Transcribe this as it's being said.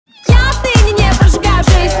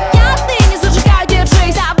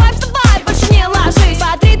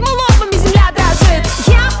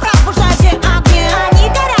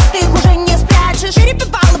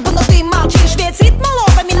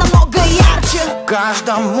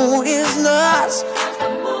каждому из нас.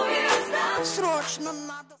 Срочно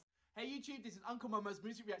надо. Hey YouTube, this is Uncle Momo's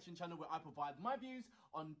music reaction channel where I provide my views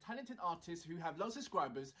on talented artists who have low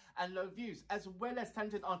subscribers and low views, as well as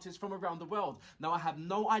talented artists from around the world. Now I have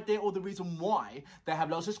no idea or the reason why they have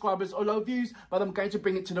low subscribers or low views, but I'm going to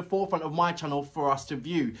bring it to the forefront of my channel for us to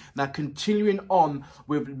view. Now continuing on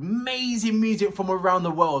with amazing music from around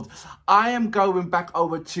the world, I am going back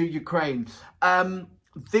over to Ukraine.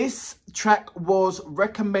 This track was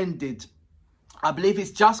recommended, I believe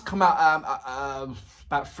it's just come out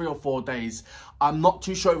about 3 or 4 days. I'm not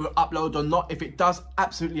too sure if it will upload or not. If it does,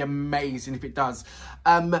 absolutely amazing if it does.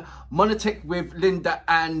 MONATIK with Linda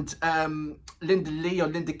and Linda Lee or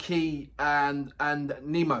Linda Key and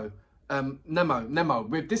NiNO. Nemo.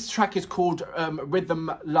 With this track is called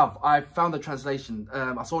Rhythm Love. I found the translation.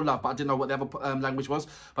 I saw love, but I didn't know what the other language was.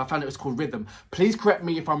 But I found it was called Rhythm. Please correct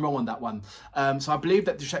me if I'm wrong on that one. So I believe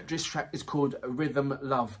that this track is called Rhythm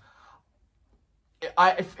Love.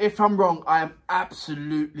 If I'm wrong, I am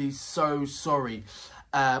absolutely so sorry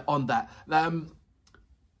on that.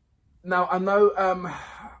 Now I know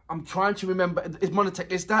I'm trying to remember. Is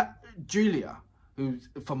MONATIK? Is that Julia? Who's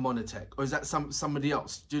from MONATIK, or is that somebody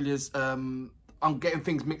else? Julia's. I'm getting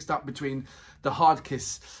things mixed up between the Hard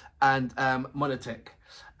Kiss and MONATIK.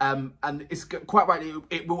 And it's quite right,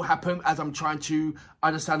 it will happen as I'm trying to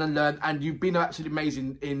understand and learn. And you've been absolutely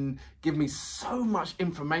amazing in giving me so much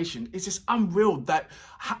information. It's just unreal that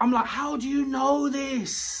I'm like, how do you know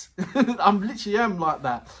this? I'm literally like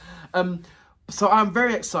that. So I'm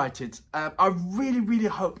very excited. I really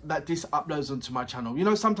hope that this uploads onto my channel. You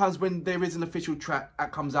know, sometimes when there is an official track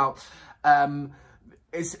that comes out,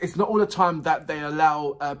 it's not all the time that they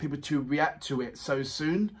allow people to react to it so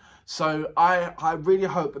soon. So I really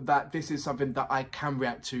hope that this is something that I can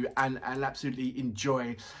react to and absolutely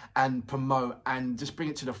enjoy and promote and just bring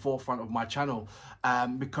it to the forefront of my channel,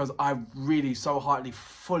 because I really so heartily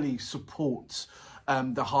fully support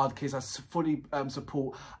the Hard Kiss. I fully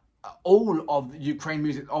support all of Ukraine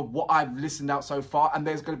music, of what I've listened out so far, and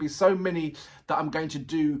there's going to be so many that I'm going to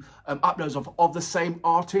do uploads of the same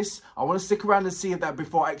artists. I want to stick around and see that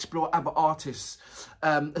before I explore other artists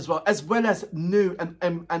as well as new and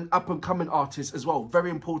up and coming artists as well.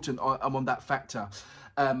 Very important. I'm on that factor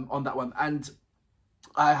on that one. And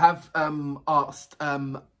I have asked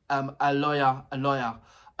a lawyer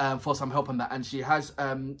for some help on that, and she has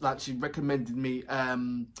she recommended me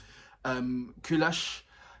Kulash.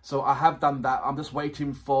 So I have done that. I'm just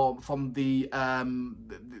waiting from the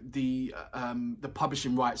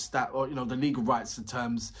publishing rights, that, or you know, the legal rights in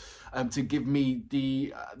terms, to give me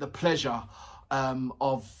the pleasure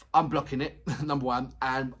of unblocking it, number one,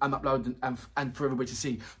 and uploading and for everybody to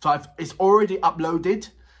see. So it's already uploaded.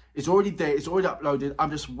 It's already there. It's already uploaded. I'm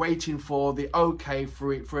just waiting for the okay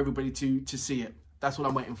for everybody to see it. That's what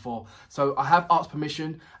I'm waiting for. So I have asked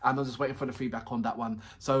permission, and I'm just waiting for the feedback on that one.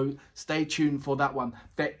 So stay tuned for that one.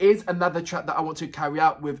 There is another track that I want to carry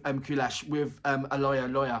out with Kulash, with a lawyer.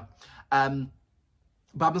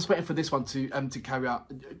 But I'm just waiting for this one to carry out.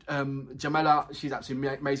 Jamela, she's absolutely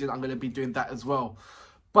amazing. I'm going to be doing that as well.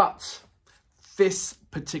 But this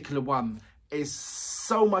particular one is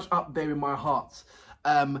so much up there in my heart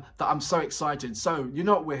that I'm so excited. So you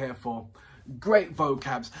know what we're here for. Great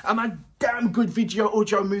vocabs and a damn good video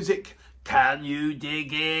audio music. Can you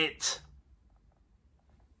dig it?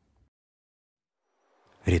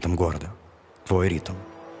 Ритм города, твой ритм,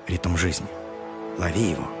 ритм жизни. Лови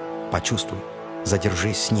его, почувствуй,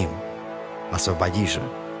 задержись с ним. Освободи же,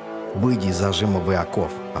 выйди из зажимов и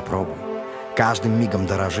оков, попробуй. Каждым мигом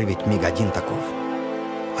дорожи, ведь миг один таков.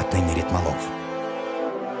 Отныне ритмолов.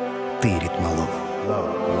 Ты ритмолов.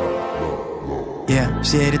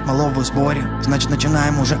 Все ритмоловы в сборе. Значит,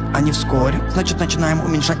 начинаем уже, а не вскоре. Значит, начинаем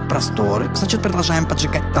уменьшать просторы. Значит, продолжаем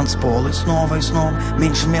поджигать танцполы. Снова и снова,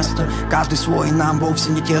 меньше места. Каждый свой, нам вовсе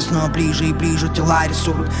не тесно. Ближе и ближе тела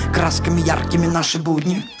рисуют красками яркими наши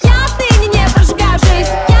будни. Я отныне не прожигаю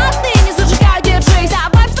жизнь. Я отныне зажигаю, держись.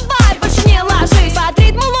 Давай, вставай, больше не ложись. Под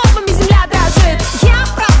ритмоловыми земля дрожит. Я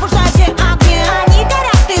пробуждаю все огни. Они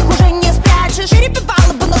горят, ты их уже не спрячешь.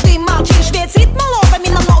 Перепевала бы, но ты молчишь. Ведь с ритмоловыми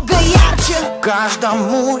намного ярче.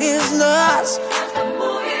 Каждому из нас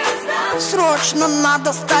срочно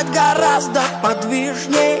надо стать гораздо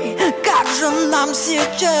подвижней. Как же нам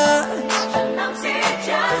сейчас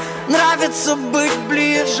нравится быть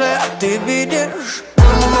ближе, ты видишь?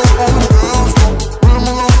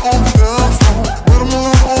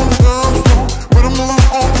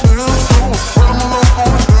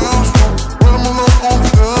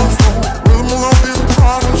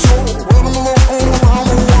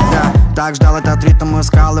 Так ждал этот ритм,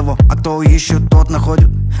 искал его, а кто ищет, тот находит.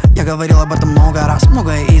 Я говорил об этом много раз,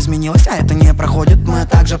 многое изменилось, а это не проходит. Мы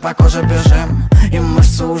также по коже бежим, и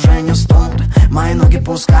мышцы уже не стонут. Мои ноги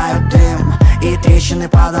пускают дым, и трещины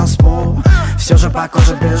по танцполу. Все же по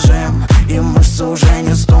коже бежим, и мышцы уже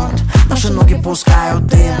не стонут. Наши ноги пускают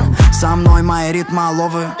дым, со мной мои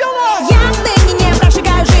ритмоловы. Я отныне не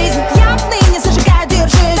прожигаю жизнь, я отныне зажигаю,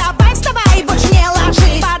 держись. Давай вставай и больше не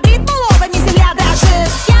ложись. Под ритмоLOVE не земля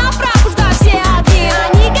дрожит. Я пробуждаю все огни,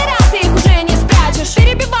 они горят, ты их уже не спрячешь.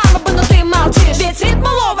 Перебивала бы, но ты молчишь, ведь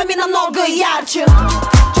ритмоLOVE намного ярче.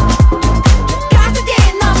 Каждый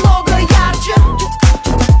день намного ярче.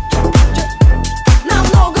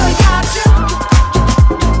 Намного ярче.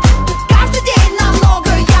 Каждый день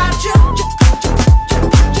намного ярче.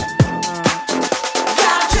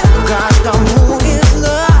 Ярче. Каждому из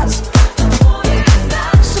нас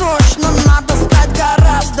срочно надо стать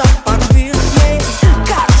гораздо подвижней.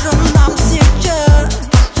 Как же нам сейчас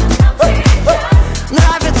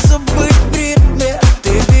нравится быть в ритме,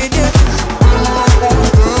 ты видишь?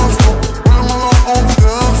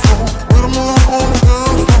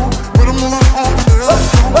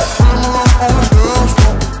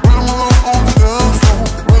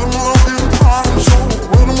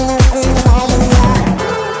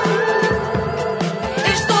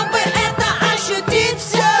 И чтобы это ощутить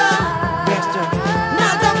все,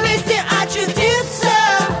 надо вместе очутиться.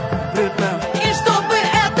 И чтобы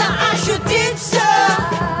это ощутить все,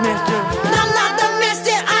 нам надо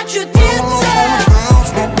вместе очутиться. Нам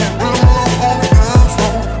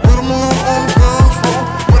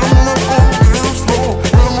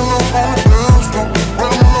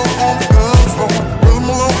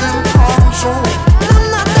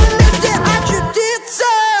надо вместе очутиться.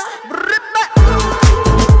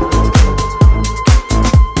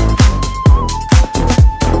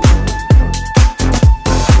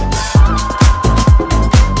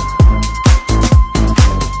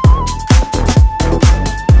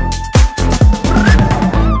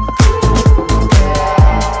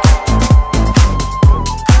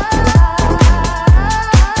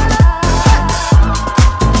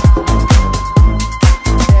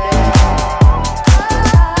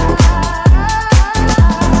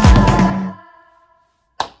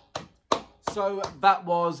 So that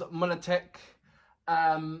was MONATIK.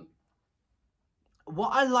 What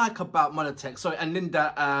I like about MONATIK, sorry, and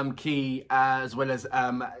Linda Key, as well as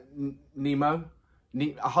Nemo.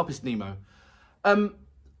 I hope it's Nemo.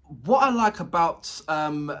 What I like about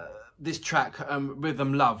this track,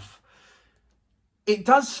 Rhythm Love, it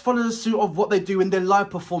does follow the suit of what they do in their live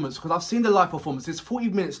performance, because I've seen the live performance. It's 40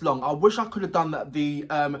 minutes long. I wish I could have done the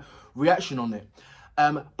reaction on it.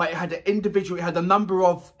 But it had an individual, it had a number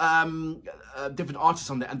of different artists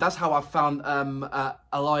on there, and that's how I found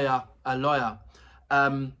Aloya,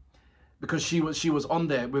 because she was on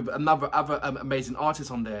there with other amazing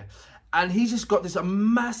artists on there, and he's just got this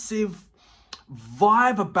massive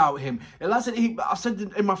vibe about him. And like I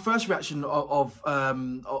said in my first reaction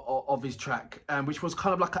of his track, which was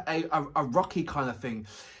kind of like a rocky kind of thing.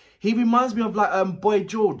 He reminds me of like Boy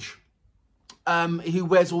George. He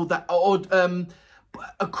wears all that, or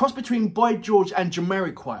a cross between Boy George and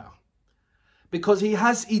Jamiroquai, because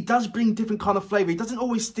he does bring different kind of flavour. He doesn't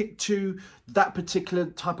always stick to that particular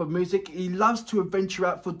type of music. He loves to venture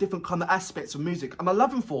out for different kind of aspects of music, and I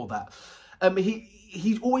love him for that.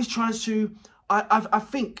 He always tries to, I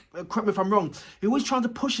think, correct me if I'm wrong, he always trying to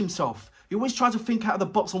push himself. He always tries to think out of the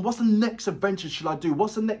box on what's the next adventure should I do?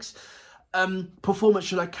 What's the next performance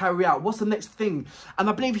should I carry out? What's the next thing? And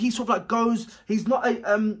I believe he sort of like goes, he's not a,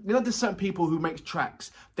 you know, there's certain people who make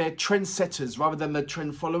tracks, they're trendsetters rather than the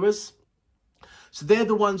trend followers. So they're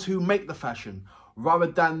the ones who make the fashion rather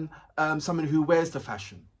than someone who wears the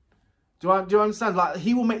fashion. Do you understand? Like,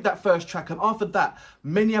 he will make that first track, and after that,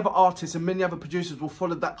 many other artists and many other producers will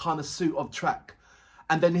follow that kind of suit of track.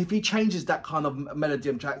 And then if he changes that kind of melody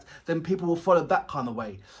and tracks, then people will follow that kind of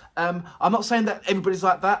way. I'm not saying that everybody's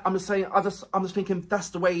like that. I'm just saying, I'm just thinking that's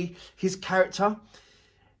the way his character.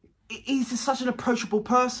 He's just such an approachable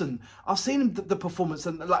person. I've seen him the performance,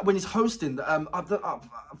 and like when he's hosting, I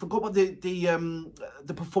forgot what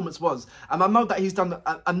the performance was, and I know that he's done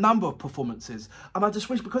a number of performances, and I just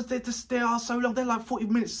wish, because they are so long, they're like 40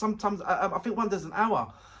 minutes sometimes. I think one does an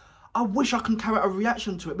hour. I wish I can carry out a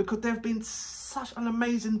reaction to it, because there have been such an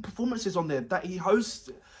amazing performances on there that he hosts.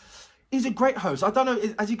 He's a great host. I don't know,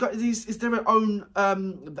 has he got these? Is there their own?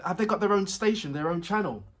 Have they got their own station, their own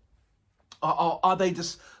channel? Or are they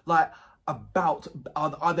just like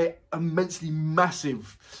are they immensely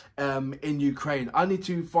massive in Ukraine? I need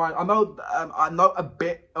to find, I know a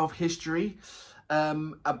bit of history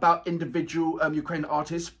about individual Ukrainian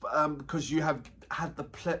artists, because you have had the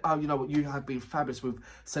you know what, you have been fabulous with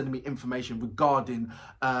sending me information regarding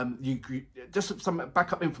just some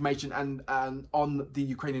backup information and on the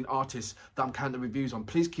Ukrainian artists that I'm counting reviews on.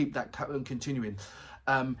 Please keep that continuing.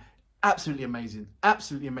 Absolutely amazing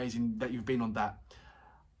that you've been on that.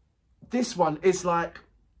 This one is like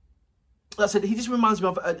I said, he just reminds me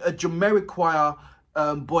of a Jamiroquai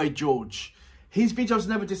Boy George. His videos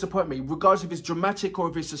never disappoint me, regardless if it's dramatic or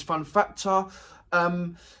if it's just fun factor.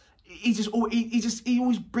 He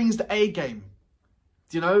always brings the A game.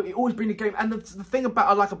 You know, he always brings the game. And the thing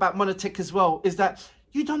I like about MONATIK as well is that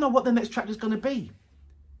you don't know what the next track is going to be.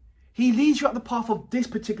 He leads you up the path of this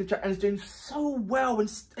particular track and is doing so well and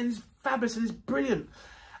is fabulous and is brilliant.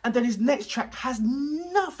 And then his next track has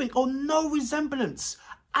nothing or no resemblance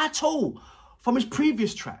at all from his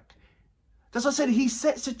previous track. That's what I said, he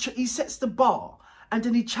sets the bar and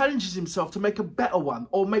then he challenges himself to make a better one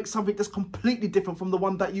or make something that's completely different from the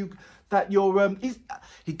one that he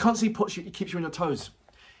constantly keeps you on your toes.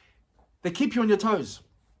 They keep you on your toes.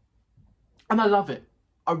 And I love it.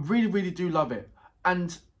 I really, really do love it.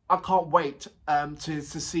 And I can't wait to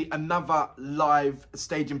see another live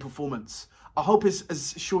staging performance. I hope it's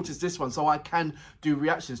as short as this one, so I can do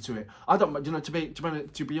reactions to it. I don't, you know, to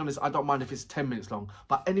be honest, I don't mind if it's 10 minutes long,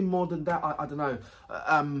 but any more than that, I don't know.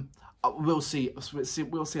 We'll see.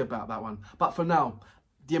 We'll see about that one. But for now,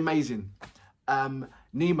 the amazing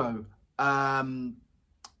Nemo,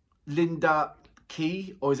 Linda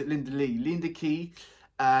Key, or is it Linda Lee? Linda Key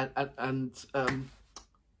and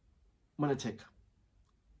MONATIK.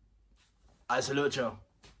 I salute you.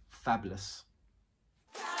 Fabulous.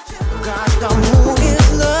 Каждому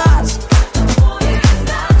из нас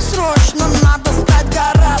срочно надо стать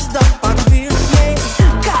гораздо